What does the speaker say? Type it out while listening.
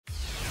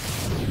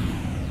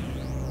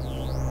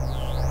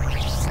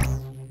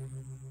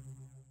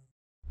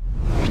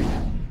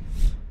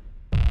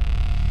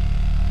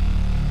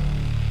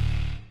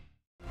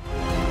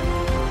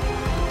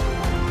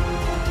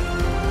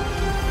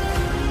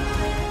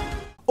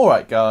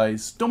Alright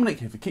guys, Dominic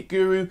here for Kit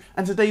Guru,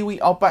 and today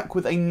we are back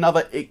with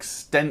another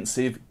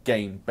extensive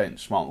game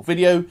benchmark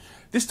video.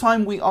 This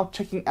time we are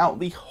checking out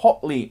the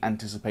hotly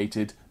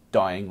anticipated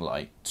Dying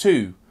Light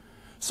 2.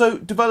 So,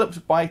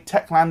 developed by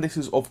Techland, this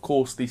is of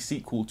course the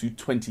sequel to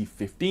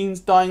 2015's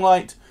Dying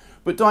Light,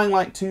 but Dying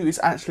Light 2 is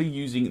actually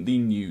using the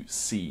new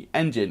C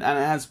engine, and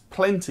it has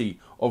plenty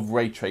of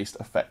ray-traced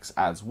effects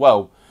as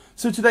well.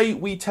 So today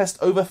we test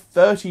over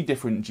 30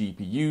 different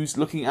GPUs,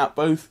 looking at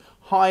both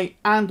high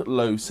and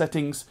low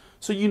settings,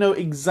 so you know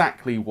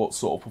exactly what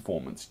sort of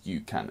performance you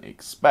can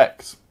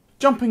expect.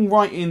 Jumping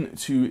right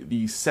into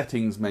the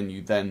settings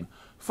menu then.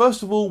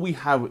 First of all, we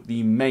have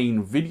the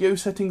main video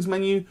settings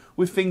menu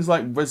with things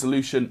like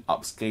resolution,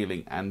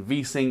 upscaling and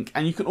VSync,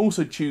 and you can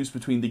also choose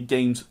between the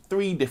game's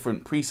 3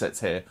 different presets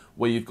here,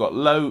 where you've got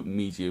low,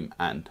 medium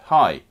and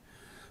high.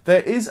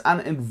 There is an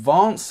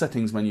advanced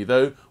settings menu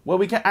though, where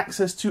we get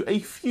access to a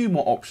few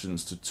more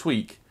options to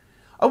tweak.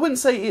 I wouldn't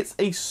say it's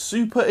a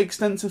super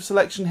extensive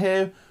selection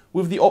here,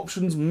 with the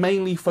options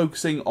mainly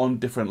focusing on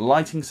different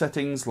lighting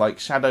settings like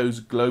shadows,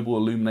 global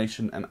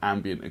illumination and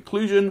ambient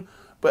occlusion,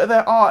 but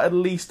there are at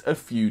least a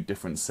few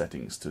different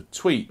settings to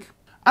tweak.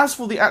 As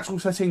for the actual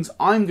settings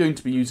I'm going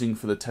to be using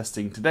for the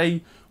testing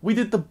today, we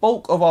did the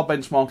bulk of our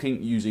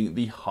benchmarking using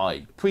the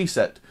high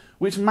preset,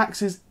 which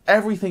maxes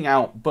everything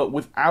out but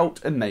without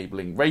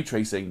enabling ray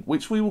tracing,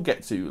 which we will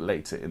get to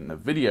later in the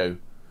video.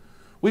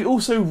 We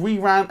also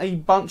reran a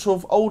bunch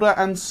of older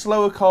and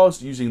slower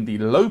cards using the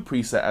low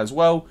preset as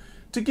well,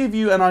 to give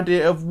you an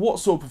idea of what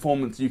sort of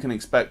performance you can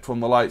expect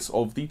from the likes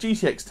of the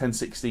GTX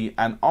 1060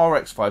 and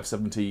RX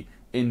 570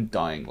 in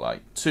Dying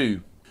Light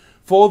 2.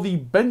 For the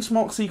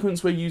benchmark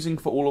sequence we're using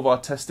for all of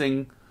our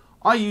testing,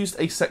 I used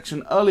a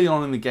section early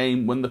on in the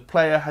game when the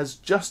player has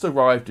just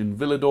arrived in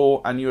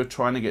Villador and you are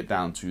trying to get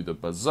down to the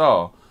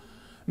bazaar.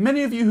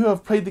 Many of you who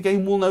have played the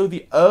game will know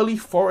the early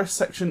forest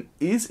section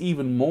is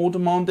even more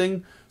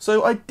demanding,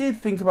 so I did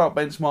think about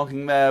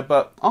benchmarking there,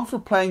 but after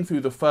playing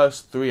through the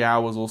first 3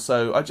 hours or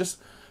so, I just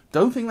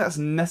don't think that's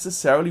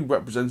necessarily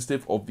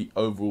representative of the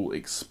overall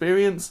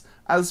experience,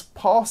 as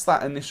past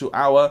that initial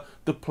hour,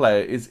 the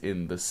player is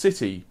in the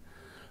city.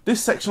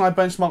 This section I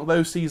benchmarked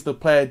though sees the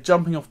player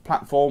jumping off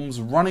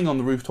platforms, running on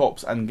the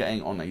rooftops and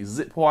getting on a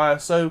zip wire,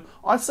 so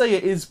I'd say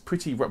it is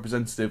pretty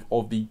representative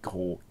of the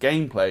core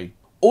gameplay.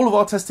 All of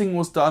our testing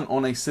was done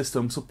on a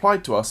system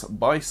supplied to us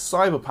by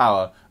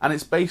CyberPower, and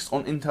it's based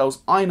on Intel's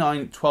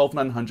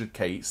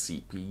i9-12900K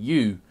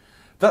CPU.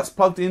 That's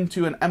plugged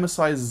into an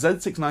MSI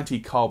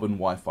Z690 Carbon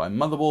Wi-Fi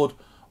motherboard,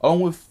 along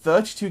with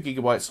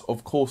 32GB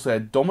of Corsair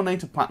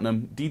Dominator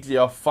Platinum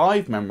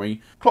DDR5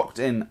 memory clocked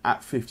in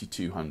at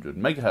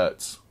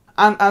 5200MHz.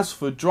 And as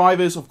for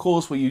drivers, of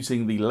course we're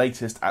using the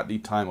latest at the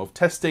time of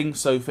testing,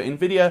 so for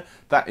Nvidia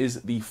that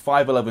is the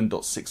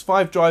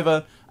 511.65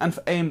 driver, and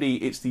for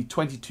AMD it's the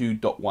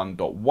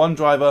 22.1.1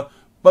 driver,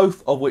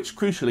 both of which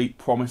crucially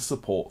promise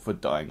support for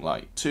Dying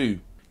Light 2.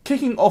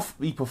 Kicking off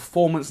the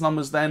performance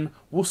numbers then,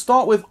 we'll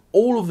start with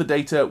all of the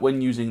data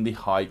when using the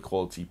high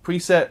quality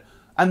preset,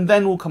 and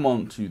then we'll come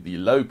on to the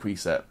low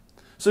preset.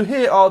 So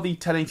here are the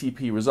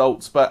 1080p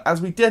results, but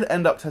as we did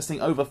end up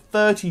testing over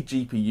 30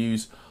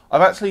 GPUs,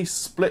 I've actually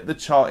split the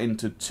chart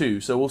into 2,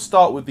 so we'll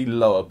start with the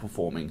lower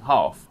performing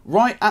half.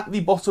 Right at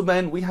the bottom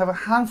then, we have a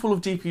handful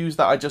of GPUs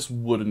that I just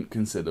wouldn't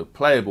consider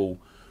playable,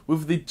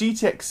 with the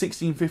GTX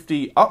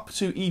 1650 up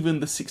to even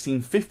the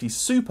 1650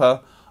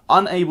 Super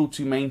unable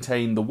to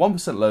maintain the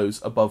 1%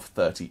 lows above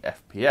 30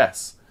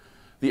 FPS.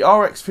 The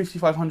RX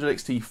 5500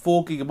 XT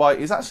 4GB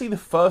is actually the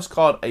first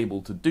card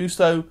able to do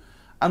so,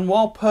 and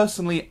while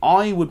personally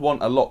I would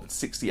want a locked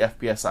 60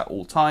 FPS at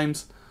all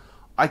times,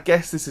 I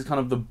guess this is kind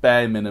of the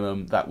bare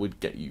minimum that would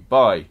get you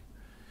by.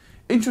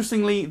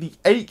 Interestingly, the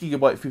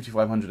 8GB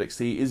 5500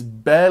 XT is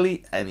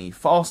barely any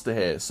faster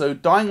here, so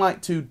Dying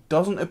Light 2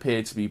 doesn't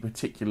appear to be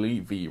particularly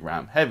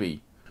VRAM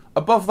heavy.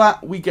 Above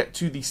that, we get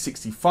to the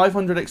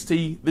 6500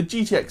 XT, the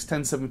GTX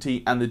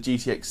 1070 and the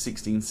GTX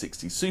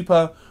 1660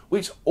 Super,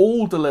 which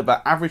all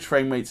deliver average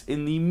frame rates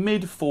in the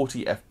mid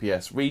 40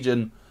 FPS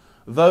region,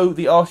 though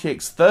the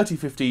RTX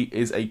 3050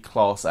 is a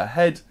class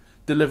ahead,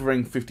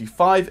 delivering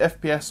 55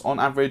 FPS on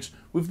average,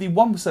 with the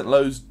 1%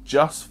 lows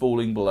just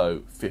falling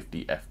below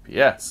 50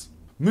 FPS.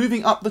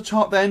 Moving up the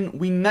chart then,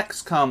 we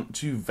next come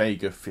to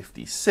Vega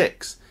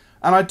 56.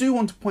 And I do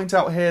want to point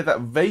out here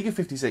that Vega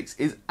 56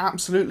 is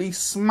absolutely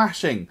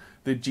smashing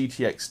the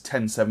GTX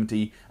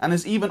 1070 and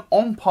is even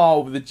on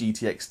par with the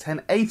GTX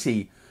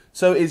 1080,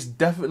 so it's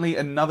definitely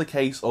another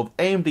case of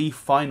AMD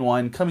fine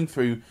wine coming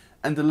through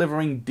and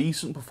delivering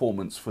decent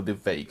performance for the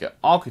Vega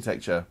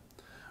architecture.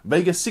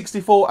 Vega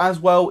 64 as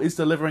well is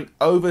delivering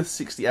over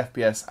 60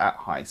 FPS at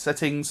high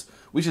settings,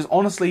 which is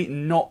honestly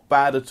not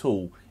bad at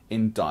all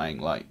in Dying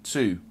Light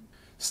 2.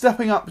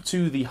 Stepping up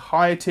to the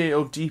higher tier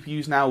of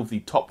GPUs now with the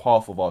top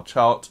half of our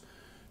chart,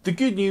 the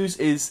good news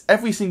is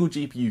every single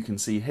GPU you can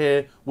see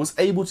here was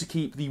able to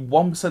keep the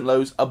 1%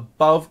 lows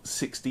above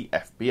 60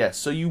 FPS,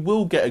 so you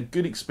will get a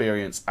good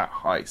experience at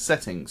high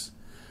settings.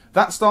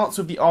 That starts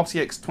with the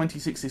RTX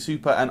 2060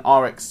 Super and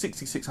RX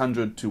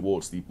 6600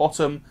 towards the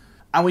bottom,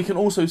 And we can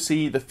also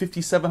see the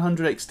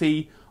 5700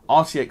 XT,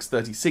 RTX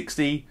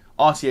 3060,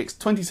 RTX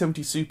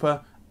 2070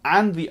 Super,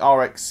 and the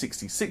RX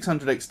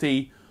 6600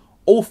 XT.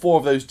 All four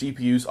of those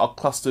GPUs are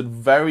clustered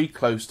very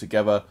close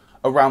together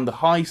around the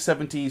high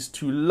 70s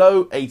to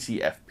low 80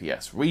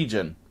 FPS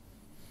region.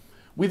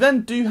 We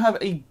then do have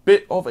a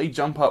bit of a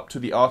jump up to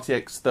the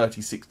RTX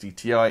 3060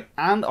 Ti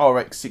and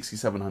RX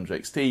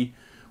 6700 XT,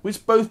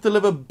 which both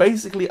deliver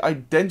basically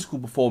identical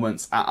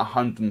performance at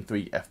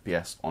 103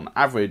 FPS on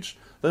average,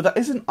 though that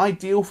isn't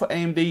ideal for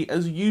AMD,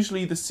 as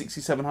usually the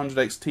 6700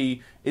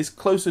 XT is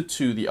closer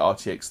to the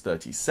RTX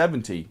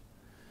 3070.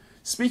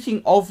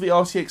 Speaking of the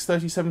RTX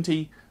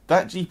 3070,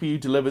 that GPU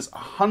delivers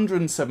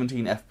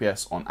 117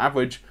 FPS on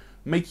average,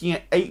 making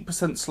it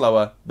 8%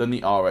 slower than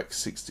the RX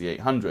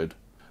 6800.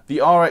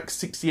 The RX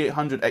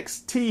 6800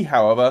 XT,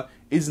 however,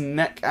 is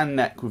neck and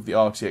neck with the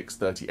RTX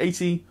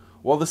 3080,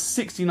 while the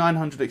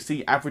 6900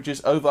 XT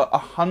averages over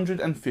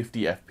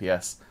 150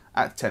 FPS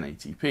at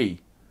 1080p.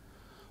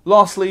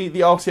 Lastly,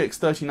 the RTX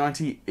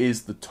 3090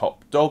 is the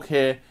top dog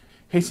here,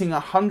 hitting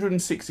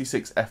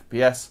 166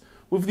 FPS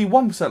with the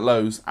 1%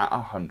 lows at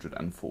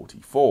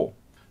 144.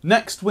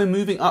 Next, we're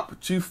moving up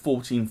to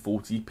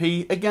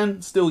 1440p,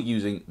 again still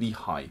using the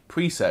high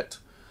preset.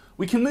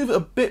 We can move it a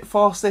bit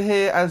faster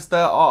here as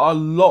there are a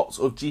lot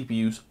of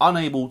GPUs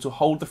unable to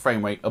hold the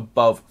frame rate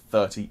above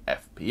 30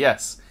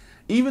 FPS.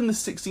 Even the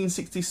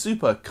 1660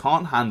 Super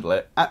can't handle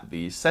it at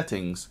these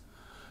settings.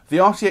 The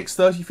RTX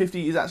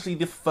 3050 is actually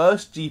the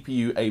first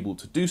GPU able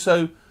to do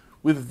so,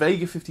 with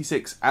Vega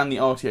 56 and the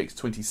RTX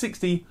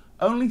 2060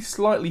 only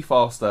slightly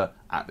faster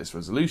at this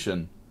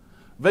resolution.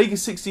 Vega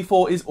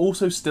 64 is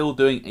also still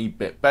doing a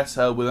bit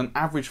better with an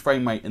average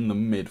frame rate in the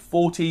mid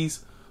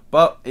 40s,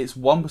 but its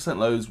 1%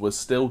 lows was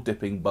still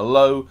dipping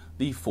below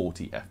the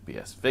 40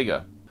 FPS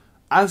figure.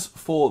 As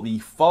for the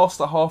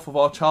faster half of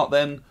our chart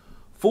then,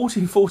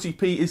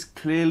 1440p is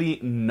clearly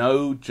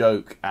no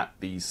joke at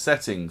these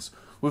settings,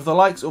 with the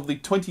likes of the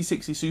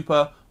 2060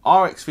 Super,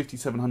 RX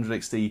 5700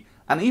 XT,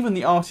 and even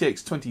the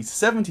RTX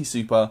 2070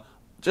 Super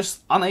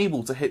just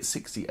unable to hit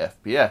 60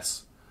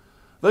 FPS.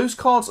 Those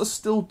cards are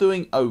still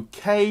doing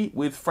okay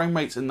with frame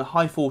rates in the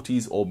high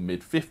 40s or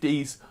mid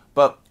 50s,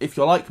 but if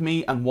you're like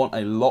me and want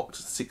a locked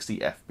 60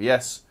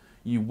 FPS,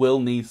 you will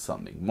need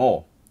something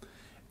more.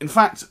 In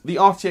fact, the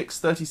RTX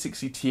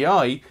 3060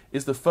 Ti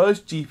is the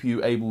first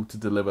GPU able to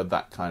deliver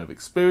that kind of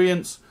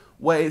experience,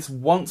 where it's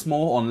once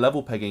more on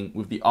level pegging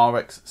with the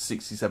RX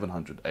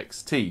 6700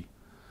 XT.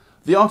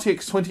 The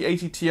RTX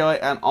 2080 Ti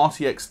and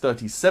RTX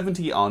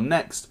 3070 are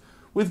next,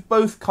 with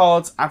both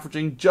cards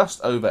averaging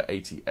just over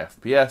 80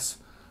 FPS,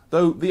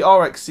 though the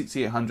RX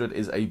 6800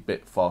 is a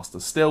bit faster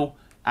still,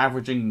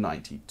 averaging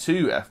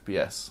 92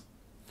 FPS.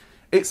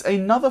 It's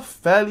another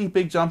fairly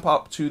big jump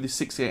up to the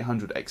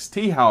 6800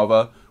 XT,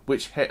 however,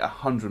 which hit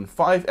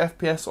 105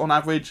 FPS on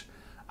average,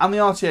 and the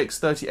RTX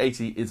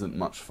 3080 isn't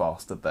much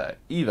faster there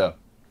either.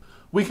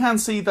 We can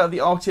see that the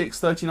RTX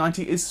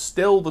 3090 is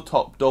still the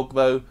top dog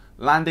though,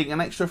 landing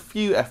an extra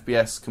few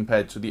FPS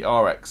compared to the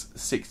RX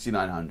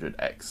 6900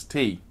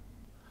 XT.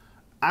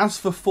 As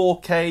for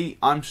 4K,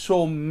 I'm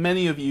sure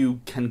many of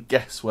you can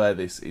guess where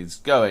this is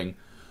going.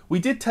 We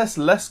did test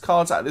less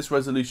cards at this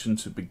resolution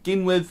to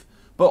begin with,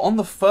 but on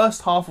the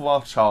first half of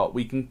our chart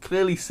we can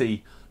clearly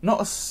see not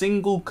a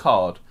single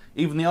card,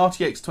 even the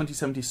RTX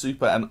 2070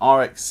 Super and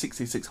RX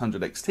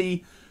 6600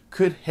 XT,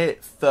 could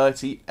hit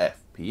 30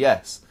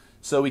 FPS.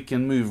 So we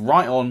can move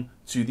right on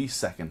to the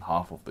second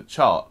half of the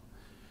chart.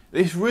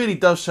 This really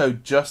does show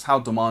just how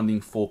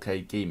demanding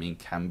 4K gaming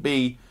can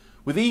be,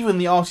 with even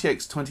the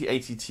RTX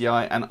 2080 Ti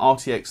and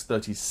RTX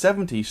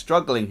 3070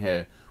 struggling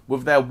here,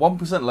 with their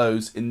 1%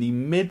 lows in the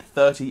mid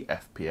 30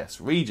 FPS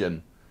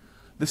region.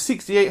 The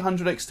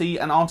 6800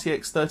 XT and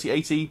RTX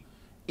 3080,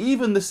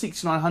 even the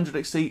 6900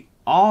 XT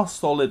are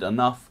solid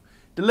enough,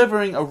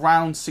 delivering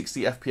around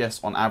 60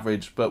 FPS on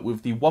average, but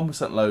with the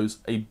 1% lows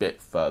a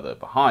bit further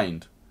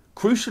behind.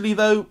 Crucially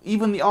though,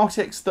 even the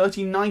RTX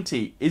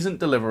 3090 isn't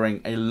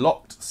delivering a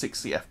locked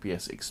 60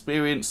 FPS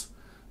experience,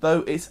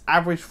 though its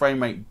average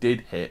frame rate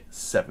did hit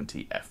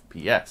 70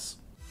 FPS.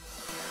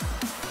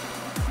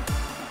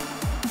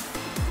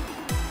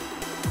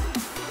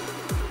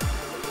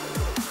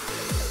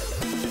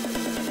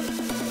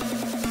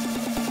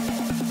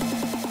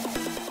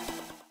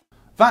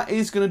 That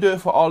is going to do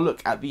it for our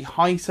look at the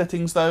high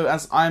settings though,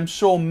 as I am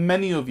sure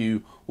many of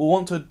you will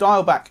want to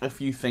dial back a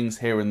few things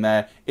here and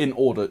there in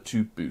order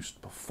to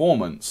boost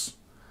performance.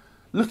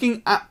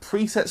 Looking at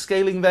preset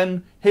scaling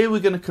then, here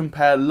we're going to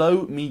compare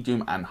low,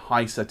 medium and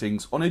high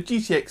settings on a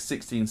GTX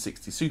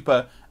 1660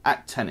 Super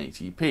at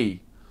 1080p.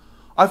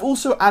 I've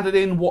also added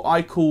in what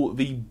I call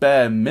the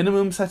bare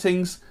minimum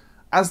settings,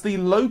 as the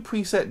low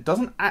preset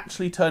doesn't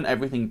actually turn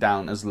everything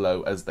down as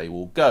low as they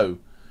will go.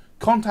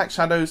 Contact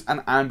shadows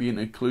and ambient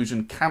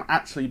occlusion can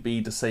actually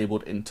be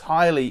disabled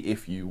entirely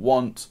if you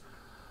want,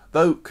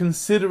 though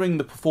considering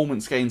the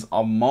performance gains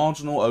are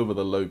marginal over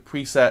the low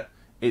preset,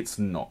 it's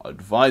not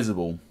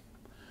advisable.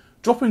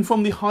 Dropping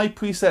from the high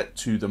preset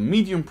to the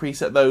medium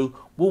preset though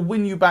will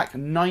win you back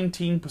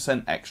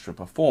 19% extra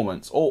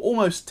performance, or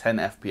almost 10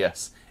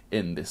 FPS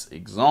in this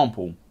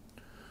example.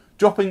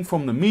 Dropping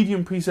from the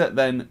medium preset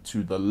then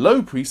to the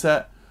low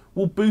preset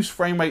will boost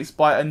frame rates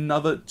by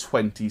another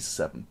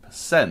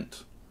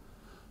 27%.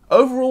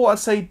 Overall, I'd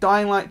say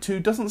Dying Light 2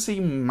 doesn't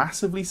seem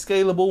massively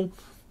scalable.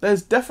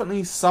 There's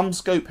definitely some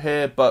scope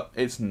here, but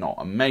it's not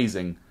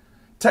amazing.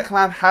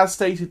 Techland has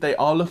stated they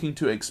are looking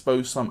to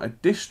expose some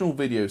additional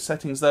video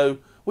settings though,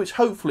 which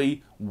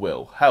hopefully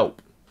will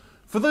help.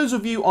 For those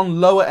of you on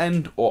lower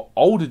end or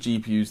older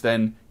GPUs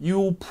then, you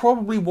will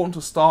probably want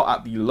to start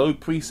at the low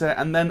preset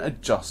and then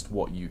adjust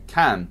what you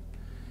can.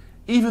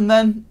 Even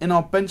then, in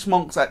our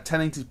benchmarks at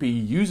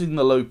 1080p using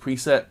the low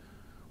preset,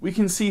 we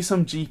can see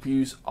some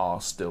GPUs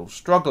are still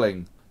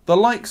struggling. The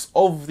likes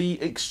of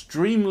the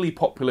extremely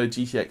popular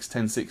GTX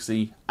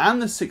 1060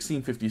 and the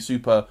 1650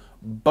 Super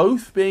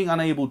both being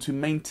unable to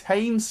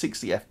maintain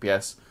 60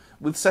 FPS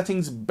with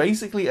settings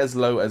basically as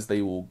low as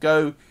they will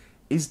go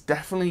is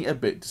definitely a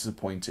bit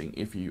disappointing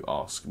if you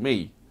ask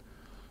me.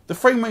 The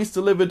frame rates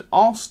delivered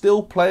are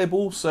still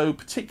playable, so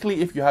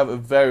particularly if you have a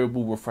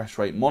variable refresh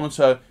rate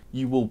monitor,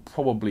 you will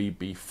probably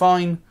be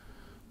fine.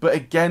 But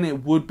again,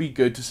 it would be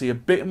good to see a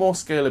bit more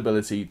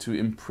scalability to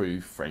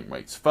improve frame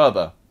rates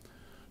further.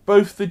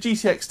 Both the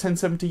GTX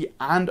 1070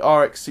 and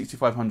RX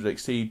 6500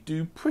 XT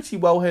do pretty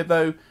well here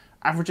though,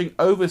 averaging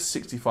over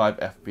 65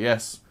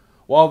 FPS,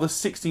 while the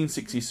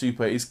 1660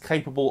 Super is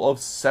capable of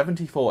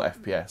 74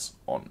 FPS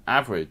on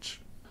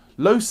average.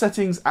 Low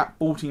settings at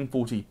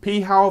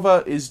 1440p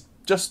however is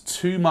just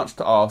too much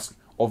to ask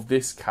of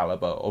this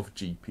caliber of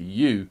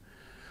GPU.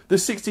 The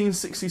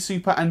 1660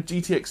 Super and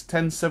GTX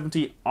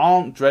 1070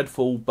 aren't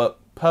dreadful, but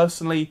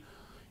personally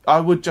I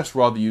would just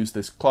rather use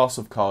this class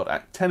of card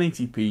at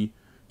 1080p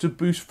to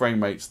boost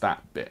frame rates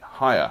that bit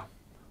higher.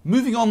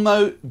 Moving on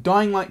though,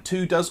 Dying Light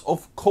 2 does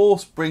of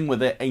course bring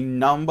with it a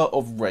number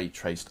of ray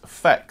traced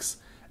effects,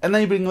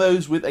 enabling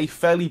those with a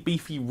fairly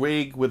beefy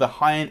rig with a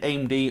high-end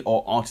AMD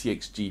or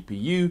RTX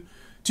GPU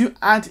to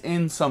add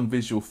in some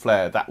visual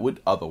flair that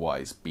would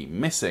otherwise be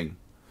missing.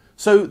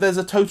 So there's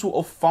a total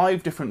of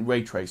 5 different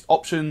ray traced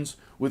options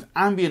with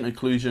ambient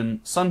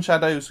occlusion, sun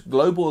shadows,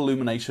 global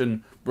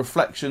illumination,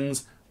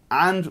 reflections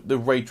and the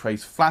ray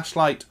trace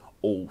flashlight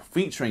all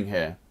featuring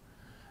here.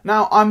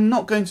 Now, I'm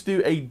not going to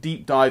do a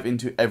deep dive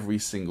into every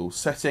single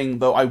setting,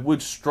 though I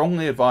would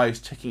strongly advise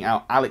checking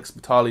out Alex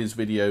Battaglia's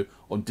video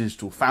on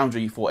Digital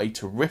Foundry for a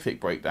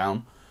terrific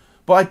breakdown,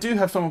 but I do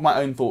have some of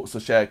my own thoughts to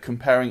share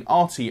comparing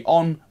RT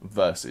on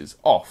versus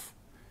off.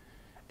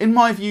 In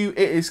my view,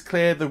 it is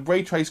clear the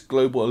ray trace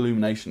global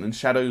illumination and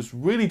shadows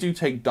really do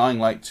take Dying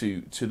Light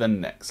 2 to the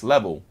next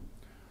level.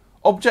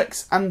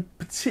 Objects, and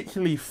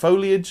particularly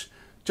foliage,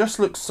 just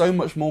look so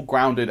much more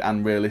grounded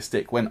and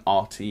realistic when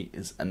RT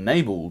is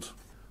enabled.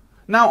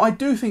 Now, I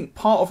do think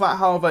part of that,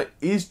 however,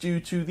 is due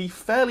to the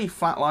fairly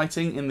flat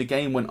lighting in the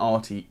game when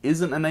RT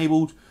isn't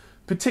enabled,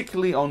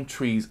 particularly on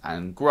trees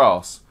and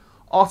grass.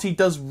 RT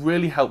does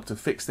really help to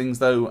fix things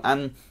though,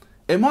 and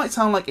it might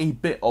sound like a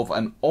bit of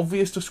an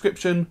obvious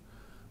description,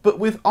 but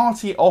with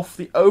RT off,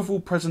 the overall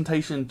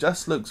presentation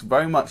just looks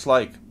very much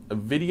like a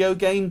video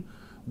game,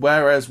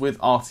 whereas with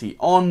RT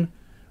on,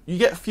 you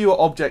get fewer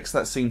objects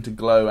that seem to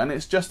glow and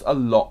it's just a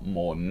lot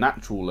more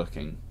natural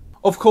looking.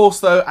 Of course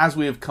though, as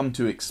we have come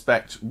to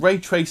expect, ray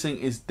tracing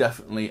is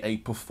definitely a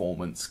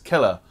performance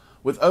killer,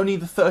 with only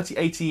the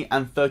 3080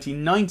 and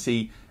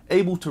 3090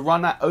 able to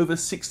run at over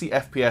 60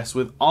 FPS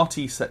with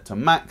RT set to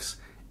max,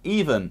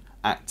 even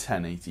at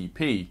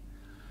 1080p.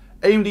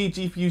 AMD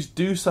GPUs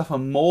do suffer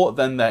more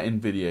than their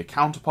Nvidia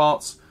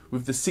counterparts,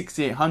 with the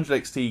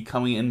 6800 XT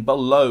coming in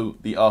below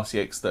the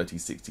RTX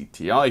 3060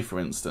 Ti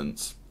for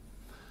instance.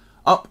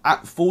 Up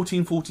at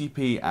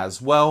 1440p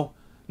as well,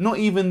 not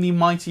even the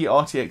mighty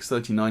RTX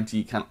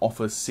 3090 can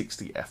offer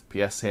 60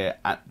 FPS here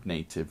at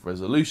native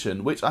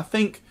resolution, which I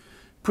think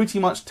pretty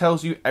much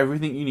tells you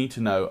everything you need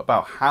to know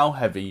about how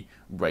heavy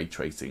ray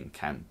tracing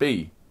can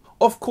be.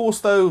 Of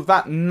course though,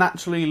 that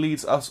naturally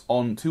leads us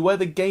on to where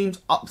the game's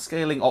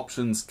upscaling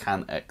options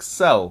can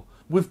excel,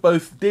 with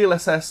both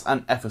DLSS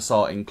and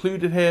FSR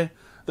included here,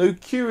 though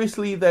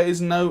curiously there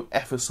is no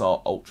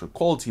FSR Ultra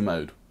Quality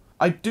mode.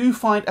 I do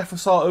find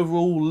FSR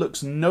overall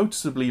looks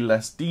noticeably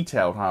less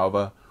detailed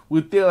however,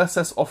 with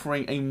DLSS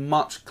offering a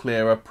much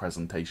clearer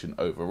presentation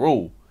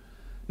overall.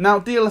 Now,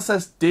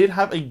 DLSS did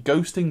have a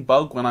ghosting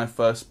bug when I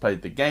first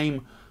played the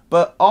game,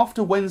 but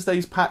after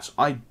Wednesday's patch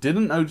I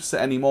didn't notice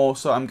it anymore,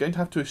 so I'm going to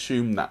have to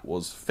assume that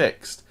was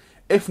fixed.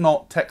 If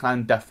not,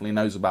 Techland definitely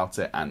knows about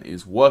it and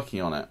is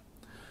working on it.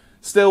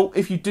 Still,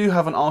 if you do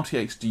have an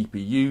RTX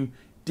GPU,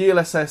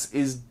 DLSS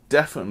is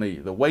definitely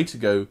the way to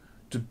go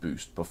to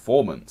boost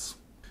performance.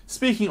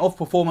 Speaking of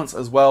performance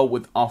as well,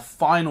 with our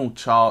final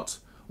chart,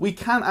 we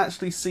can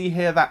actually see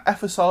here that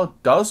FSR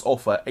does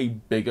offer a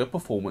bigger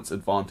performance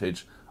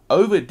advantage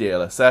over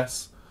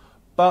DLSS,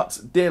 but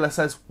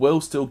DLSS will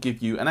still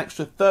give you an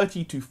extra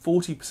 30 to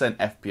 40%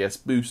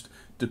 FPS boost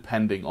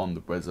depending on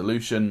the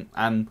resolution,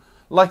 and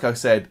like I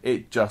said,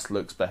 it just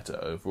looks better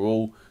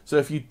overall, so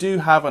if you do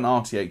have an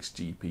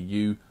RTX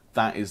GPU,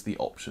 that is the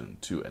option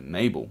to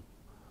enable.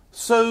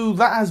 So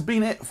that has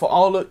been it for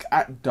our look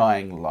at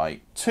Dying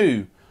Light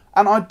 2.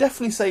 and I'd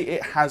definitely say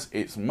it has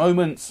its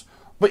moments,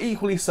 but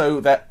equally so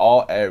there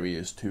are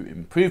areas to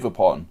improve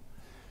upon.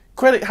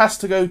 Credit has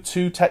to go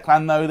to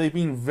Techland though. They've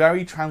been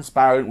very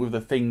transparent with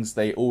the things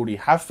they already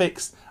have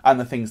fixed and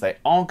the things they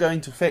are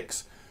going to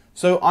fix,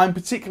 so I'm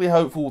particularly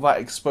hopeful that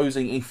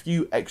exposing a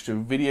few extra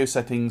video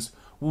settings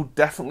will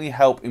definitely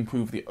help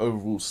improve the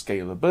overall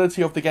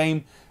scalability of the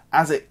game,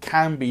 as it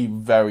can be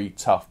very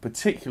tough,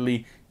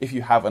 particularly if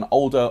you have an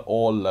older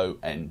or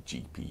low-end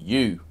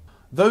GPU.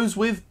 Those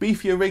with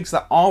beefier rigs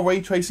that are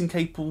ray tracing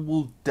capable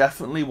will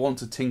definitely want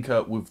to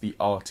tinker with the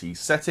RT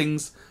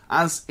settings,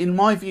 as in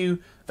my view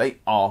they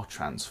are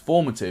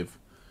transformative.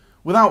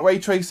 Without ray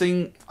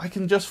tracing, I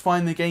can just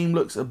find the game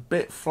looks a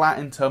bit flat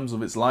in terms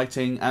of its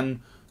lighting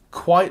and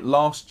quite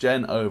last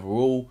gen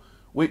overall,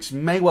 which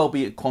may well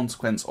be a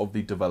consequence of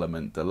the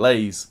development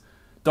delays.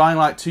 Dying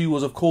Light 2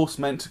 was of course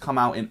meant to come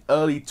out in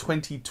early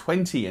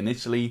 2020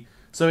 initially,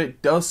 so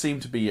it does seem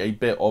to be a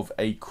bit of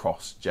a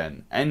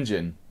cross-gen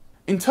engine.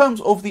 In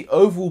terms of the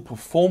overall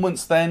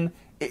performance then,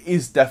 it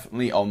is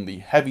definitely on the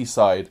heavy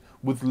side,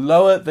 with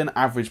lower than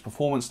average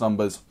performance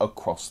numbers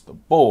across the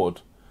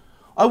board.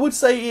 I would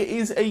say it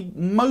is a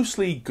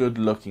mostly good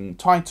looking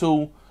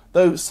title,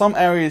 though some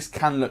areas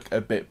can look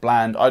a bit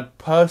bland. I'd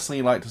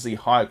personally like to see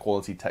higher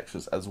quality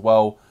textures as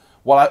well,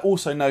 while I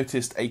also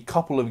noticed a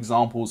couple of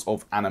examples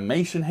of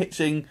animation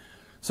hitching,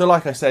 so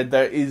like I said,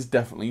 there is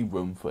definitely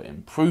room for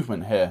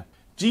improvement here.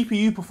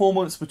 GPU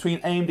performance between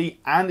AMD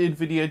and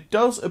Nvidia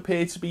does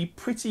appear to be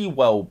pretty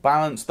well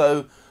balanced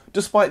though.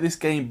 Despite this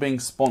game being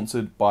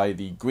sponsored by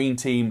the Green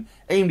Team,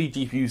 AMD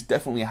GPUs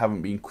definitely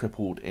haven't been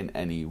crippled in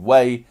any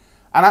way,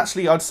 and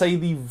actually I'd say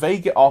the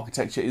Vega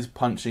architecture is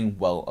punching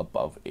well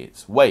above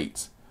its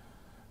weight.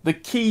 The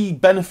key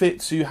benefit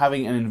to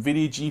having an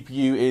Nvidia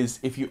GPU is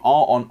if you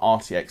are on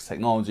RTX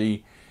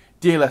technology,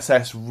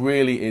 DLSS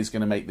really is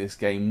going to make this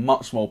game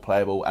much more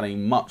playable and a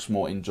much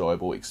more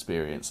enjoyable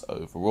experience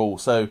overall.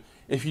 So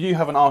if you do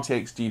have an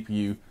RTX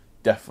GPU,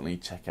 definitely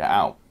check it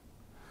out.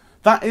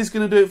 That is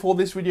going to do it for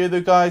this video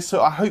though guys,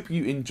 so I hope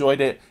you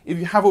enjoyed it. If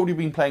you have already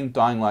been playing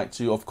Dying Light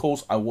 2, of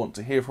course I want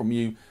to hear from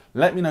you.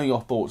 Let me know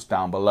your thoughts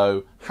down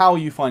below. How are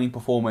you finding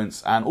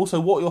performance, and also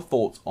what are your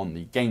thoughts on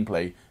the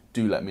gameplay?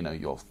 Do let me know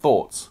your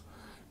thoughts.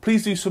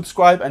 Please do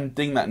subscribe and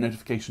ding that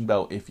notification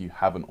bell if you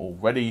haven't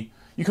already.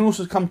 You can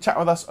also come chat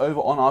with us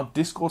over on our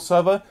Discord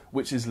server,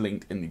 which is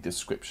linked in the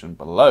description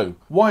below.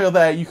 While you're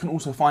there, you can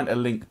also find a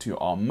link to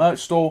our merch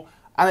store,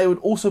 and it would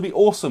also be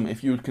awesome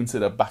if you would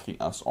consider backing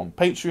us on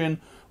Patreon,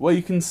 where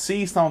you can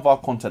see some of our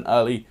content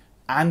early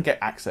and get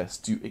access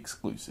to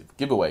exclusive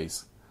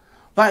giveaways.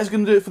 That is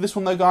going to do it for this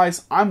one though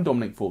guys. I'm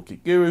Dominic for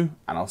Kit Guru,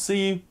 and I'll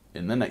see you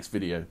in the next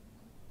video.